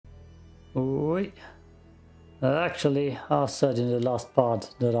Oi. Actually, I said in the last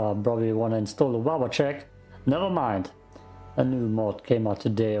part that I probably want to install a Wawa check. Never mind. A new mod came out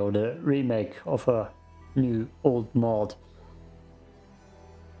today, or the remake of a new old mod.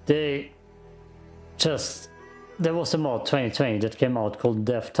 There was a mod 2020 that came out called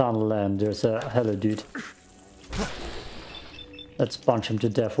Death Tunnel, and there's a hello dude. Let's punch him to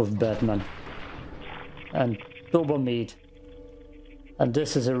death with Batman. And Dobermeat. And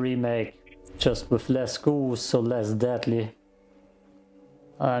this is a remake, just with less ghouls, so less deadly.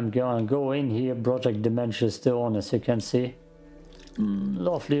 I'm gonna go in here. Project Dementia is still on, as you can see.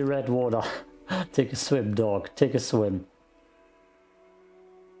 Lovely red water. Take a swim, dog. Take a swim.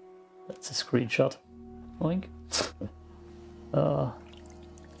 That's a screenshot. Oink.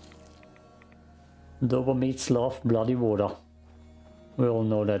 Dobermeats love bloody water. We all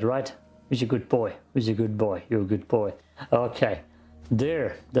know that, right? Who's a good boy? Who's a good boy? You're a good boy. Okay.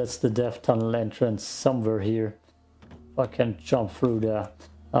 There. That's the Death Tunnel entrance somewhere here. If I can jump through there.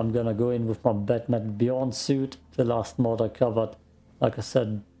 I'm gonna go in with my Batman Beyond suit. The last mod I covered. Like I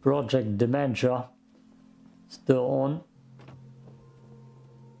said, Project Dementia. Still on.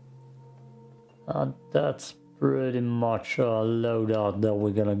 And that's pretty much a loadout that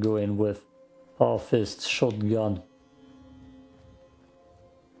we're gonna go in with. Power fist, shotgun.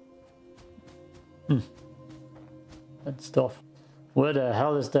 And stuff. Where the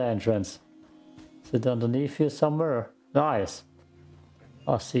hell is the entrance? Is it underneath here somewhere? Nice.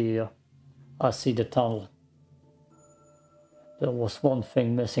 I see the tunnel. There was one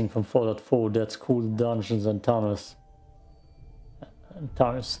thing missing from Fallout 4. That's cool dungeons and tunnels. And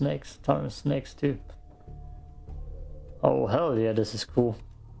tunnel snakes too. Oh hell yeah, this is cool.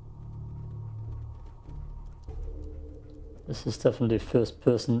 This is definitely first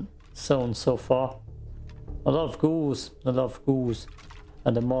person zone so far. I love ghouls.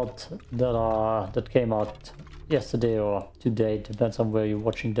 And the mod that came out yesterday or today, depends on where you're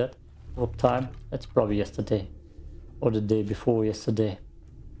watching that. What time? It's probably yesterday. Or the day before yesterday.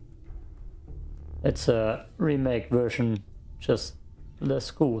 It's a remake version, just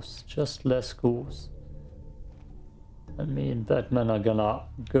less ghouls. And me and Batman are gonna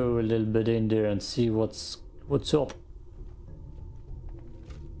go a little bit in there and see what's up.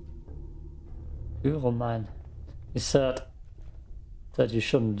 Euroman. He said that you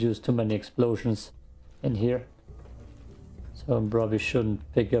shouldn't use too many explosions in here. So I probably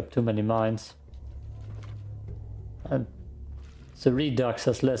shouldn't pick up too many mines. And the Redux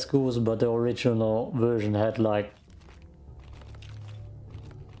has less ghouls, but the original version had like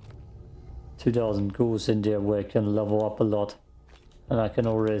 2000 ghouls in there where you can level up a lot. And I can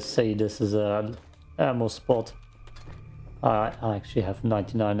already say this is an ammo spot. I actually have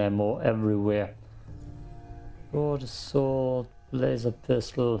 99 ammo everywhere. Sword, sword, laser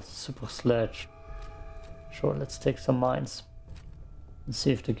pistol, super sledge. Sure, let's take some mines and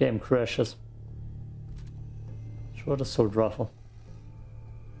see if the game crashes. Sure, the sword rifle.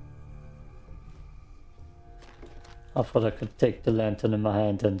 I thought I could take the lantern in my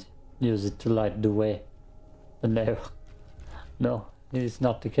hand and use it to light the way. But no, it is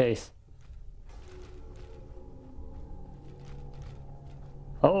not the case.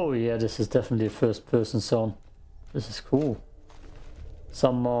 Oh yeah, this is definitely a first person zone. This is cool.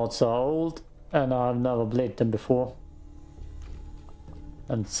 Some mods are old and I've never played them before.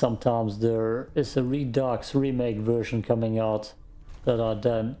 And sometimes there is a Redux remake version coming out that I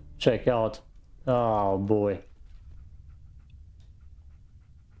then check out. Oh boy.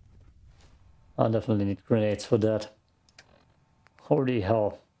 I definitely need grenades for that. Holy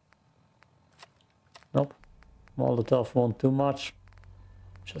hell. Nope. Molotov won't do much.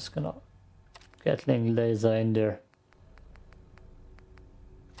 Just gonna Gatling laser in there.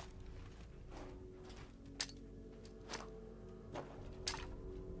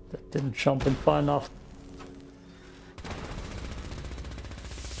 That didn't jump in far enough.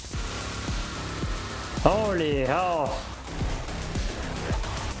 Holy hell!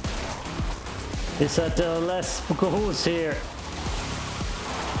 He said there are less ghouls here.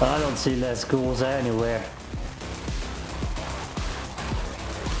 I don't see less ghouls anywhere.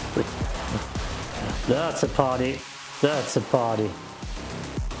 That's a party. That's a party.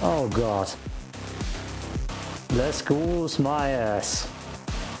 Oh god. Less ghouls, my ass.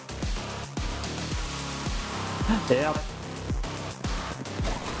 Yep.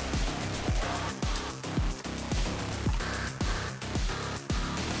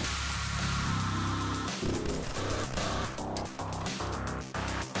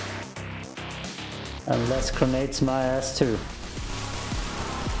 And less grenades, my ass too.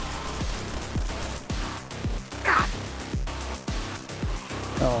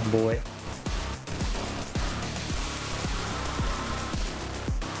 Oh boy.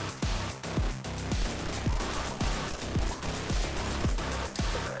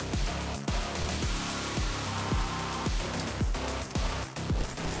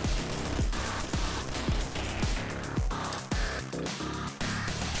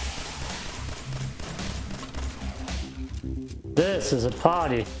 This is a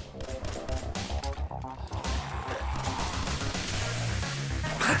party.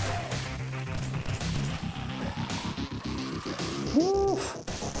 Woof.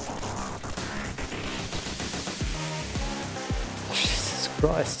 Jesus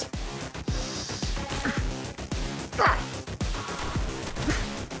Christ.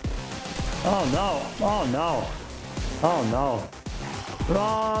 Oh no, oh no, oh no.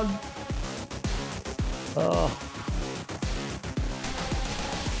 Run! Oh.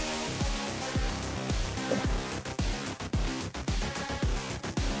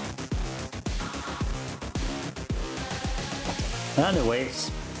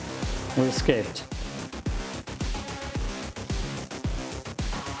 Anyways, we escaped.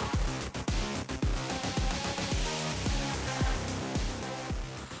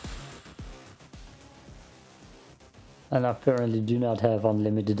 And I currently do not have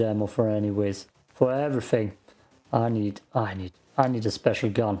unlimited ammo for anyways. For everything, I need a special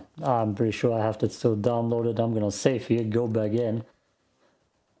gun. I'm pretty sure I have that still downloaded. I'm gonna save here, go back in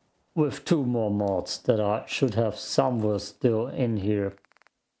with 2 more mods that I should have somewhere still in here.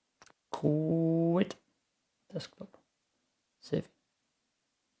 Quit. Desktop. Save.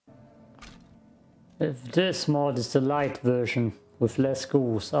 If this mod is the light version with less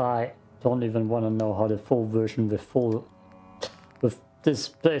ghouls, I don't even want to know how the full version with this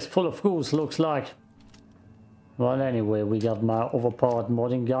place full of ghouls looks like. Well, anyway, we got my overpowered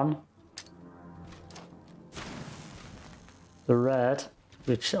modding gun. The red,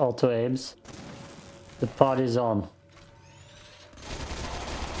 which auto aims. The party's on.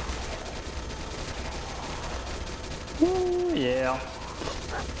 Woo, yeah.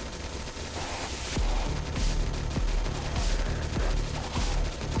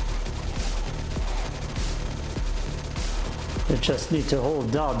 You just need to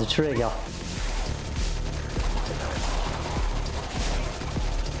hold down the trigger.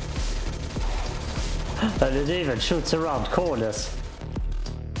 And it even shoots around corners.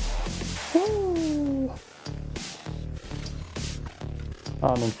 Woo. I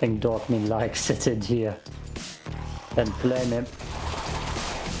don't think Dogmeat likes it in here. And blame him.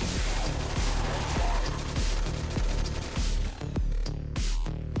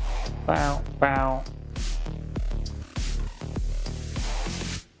 Wow, wow.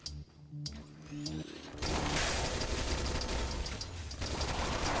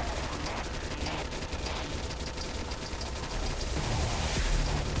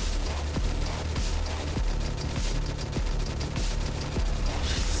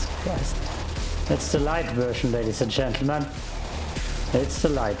 It's the light version, ladies and gentlemen. It's the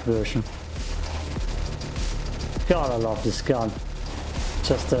light version. God, I love this gun.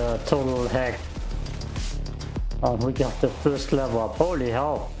 Just a total hack. Oh, we got the first level up. Holy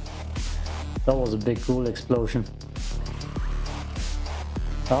hell. That was a big Ghoul explosion.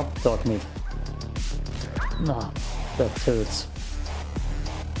 Oh, Dogmeat. Nah, that hurts.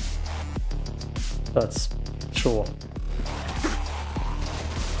 That's sure.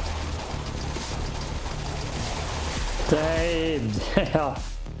 Damn, yeah.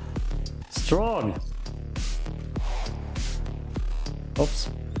 Strong. Oops.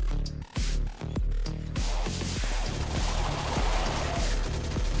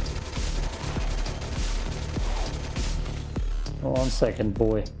 One second,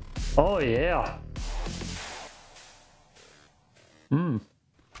 boy. Oh yeah. I'm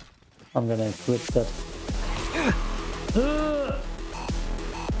gonna equip that.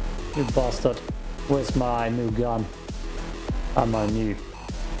 You bastard. Where's my new gun? I'm my new.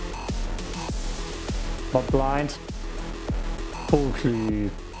 Not blind. Full Q.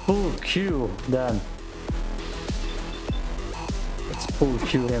 Full Q then. Let's full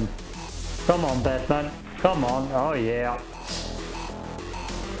Q him. Come on, Batman. Come on. Oh yeah.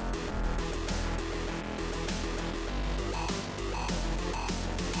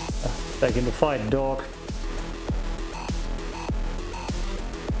 Back in the fight, dog.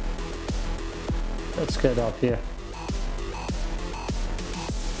 Let's get up here.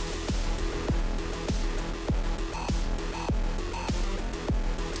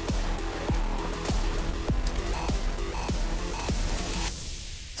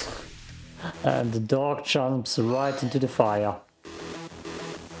 And the dog jumps right into the fire.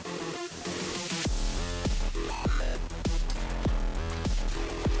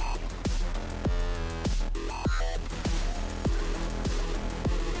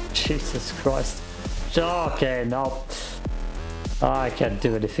 Jesus Christ. Okay, no. I can't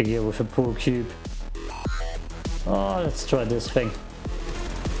do anything here with a pool cube. Oh, let's try this thing.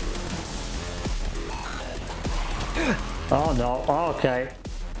 Oh no, okay.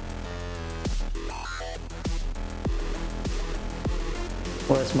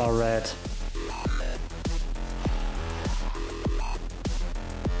 Where's my rat?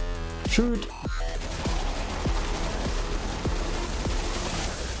 Shoot!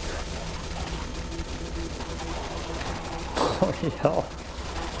 Holy hell.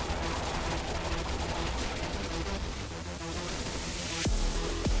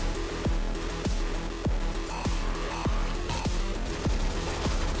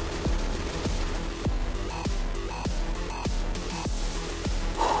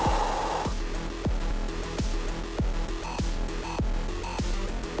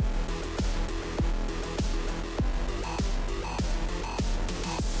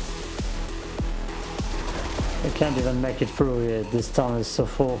 I can't even make it through here. This tunnel is so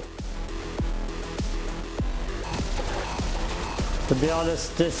full. To be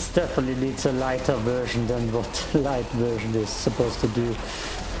honest, this definitely needs a lighter version than what the light version is supposed to do.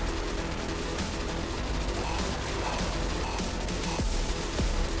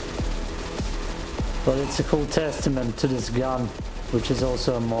 But it's a cool testament to this gun, which is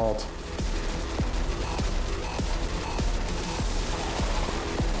also a mod.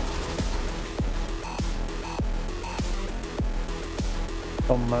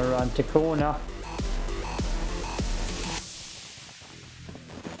 Come around the corner.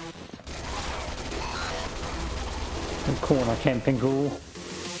 The corner camping ghoul.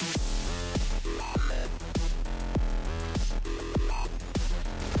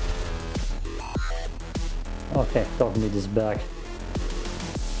 Okay, Dogmeat is back.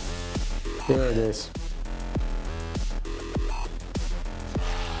 There it is.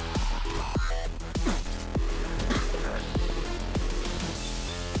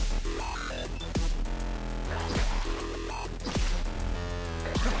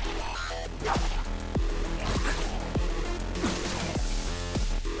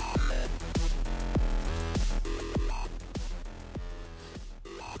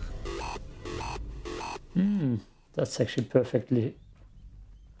 That's actually perfect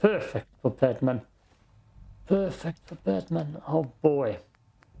for Batman. Perfect for Batman. Oh boy.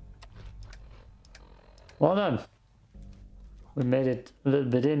 Well done. We made it a little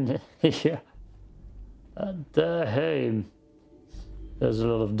bit in here. And hey, there's a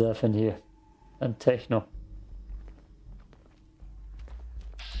lot of death in here. And techno.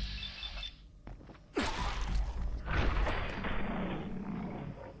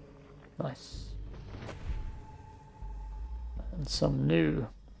 Nice. And some new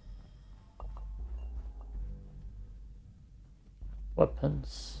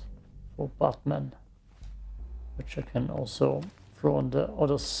weapons for Batman, which I can also throw on the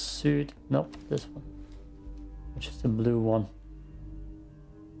other suit. No, this one, which is the blue one.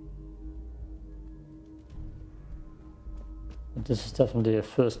 But this is definitely a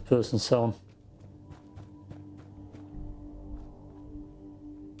first-person zone.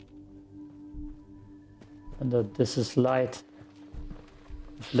 And that this is light.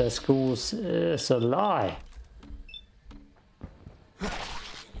 Less ghouls is a lie.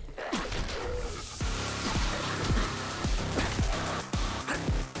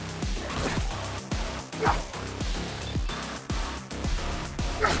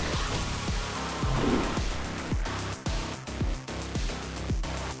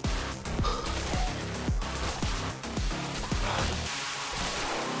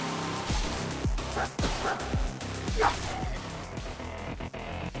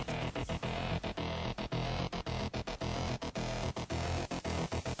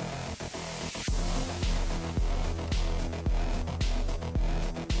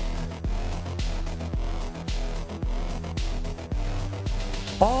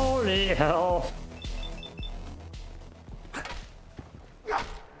 Holy hell!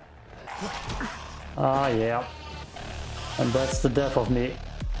 Ah, yeah. And that's the death of me.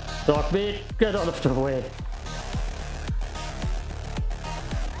 Dogmeat, get out of the way.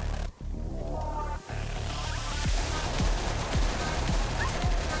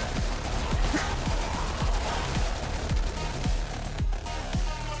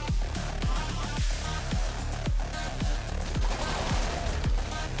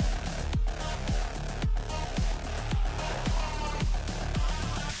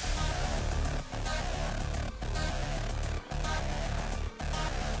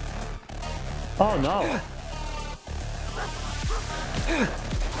 Oh no!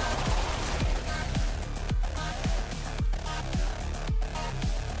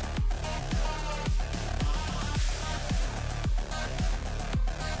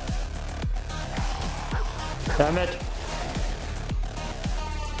 Damn it!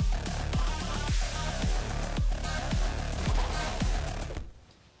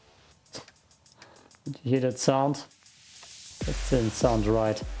 Did you hear that sound? That's Didn't sound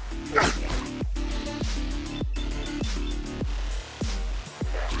right.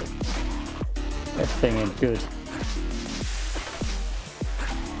 That thing ain't good.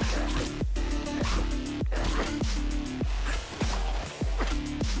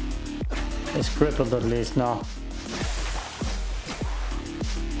 It's crippled at least now.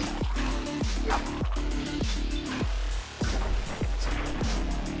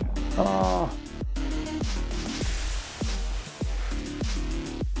 Oh.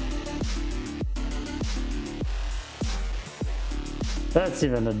 That's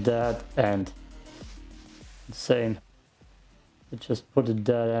even a dead end. Insane. I just put a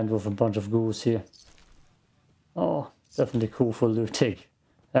dead end with a bunch of ghouls here. Oh, definitely cool for looting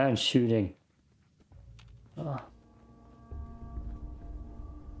and shooting. Oh.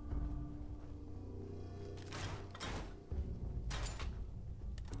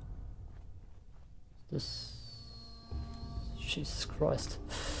 This... Jesus Christ.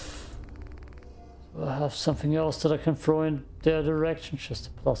 Do I have something else that I can throw in their direction? Just a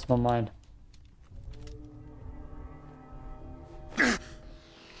plasma mine.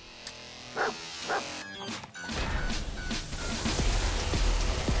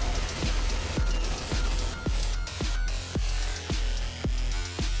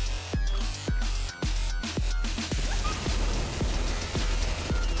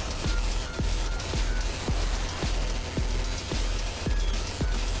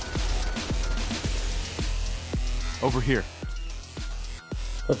 Over here.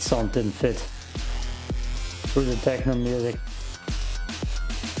 That sound didn't fit. Through the techno music.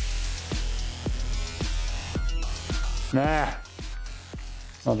 Nah.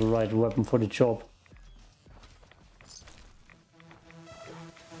 Not the right weapon for the job.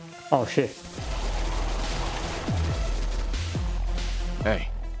 Oh shit. Hey.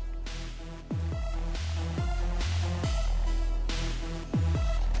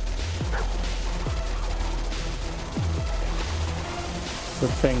 Good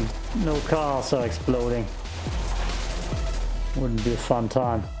thing no cars are exploding. Wouldn't be a fun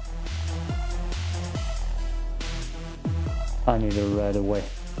time. I need a right away.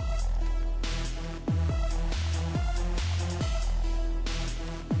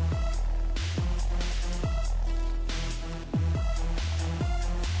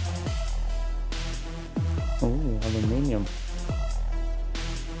 Oh, aluminium.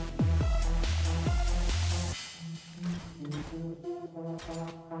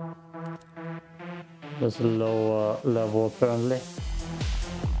 There's a lower level apparently.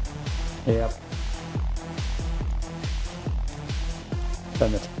 Yep.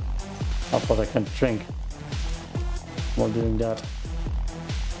 Damn it. I thought I can drink while doing that.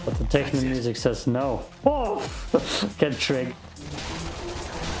 But the techno music says no. Oh! Can't drink.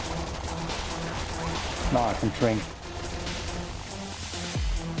 Now I can drink.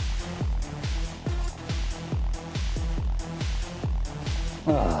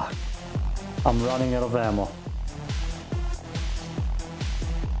 Ah. I'm running out of ammo.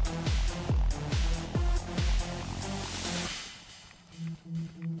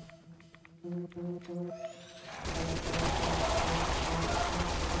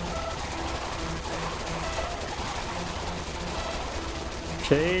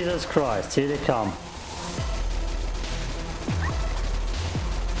 Jesus Christ, here they come.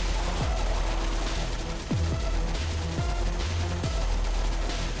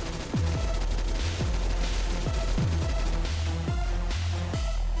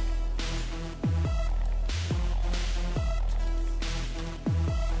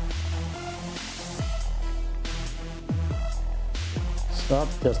 Stop,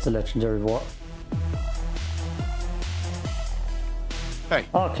 just the legendary war. Hey.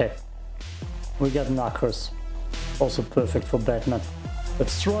 Okay. We got knackers. Also perfect for Batman.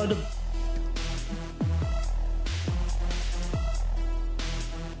 Let's try them.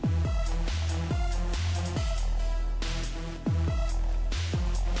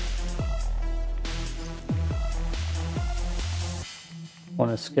 One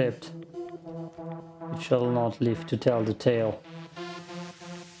escaped. It shall not live to tell the tale.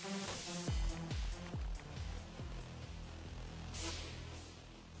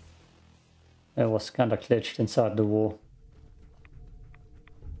 It was kinda glitched inside the wall.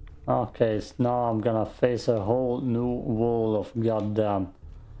 Okay, so now I'm gonna face a whole new wall of goddamn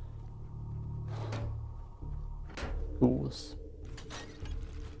ghouls.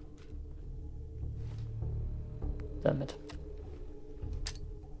 Damn it.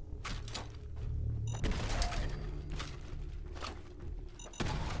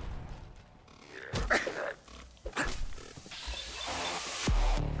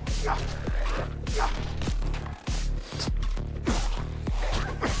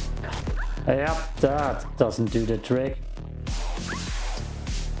 Yep, that doesn't do the trick.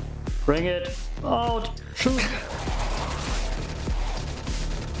 Bring it out! Shoot!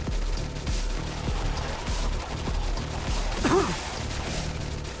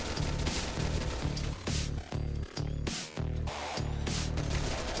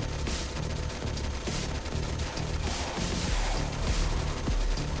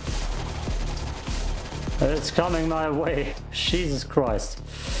 It's coming my way. Jesus Christ.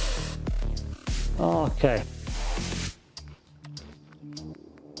 Okay.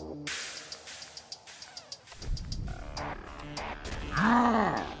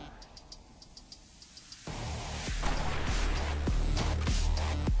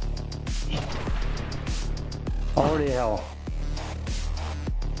 Holy hell.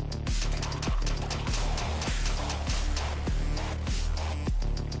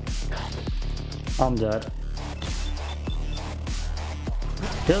 I'm dead.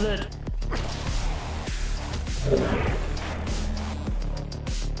 Kill it!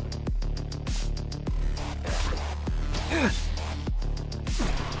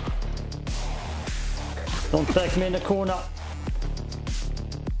 Don't back me in the corner!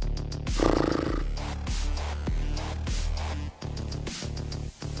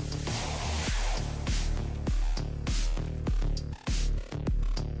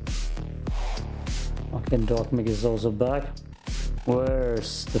 Okay, Dogmeat is also back.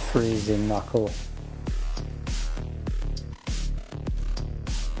 Where's the freezing knuckle?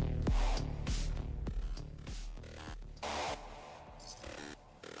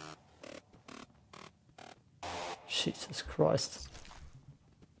 Jesus Christ.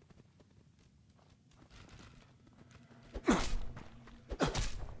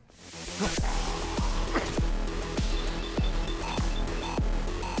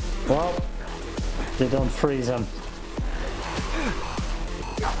 Well, they don't freeze him.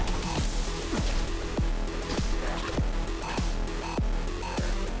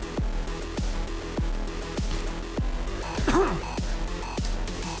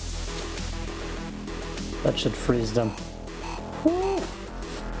 That should freeze them. Whew.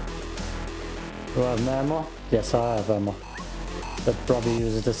 Do I have ammo? Yes, I have ammo. That probably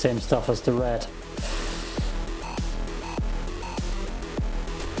uses the same stuff as the rat.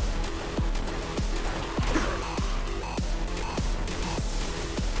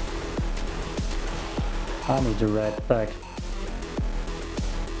 I need the rat back.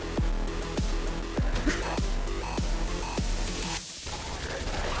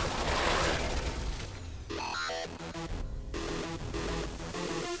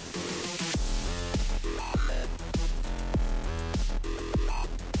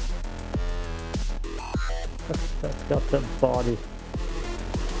 That's got the body.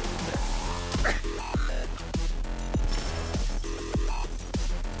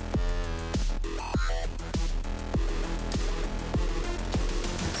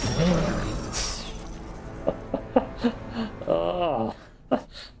 Oh, that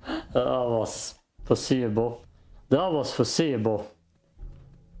was foreseeable. That was foreseeable.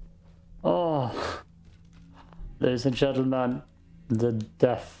 Oh, ladies and gentlemen, the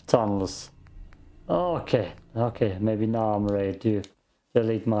death tunnels. Okay, okay, maybe now I'm ready to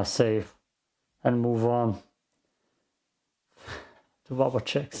delete my save and move on to rubber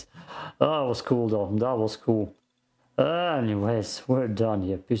checks. That was cool though, that was cool. Anyways, we're done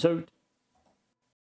here. Peace out.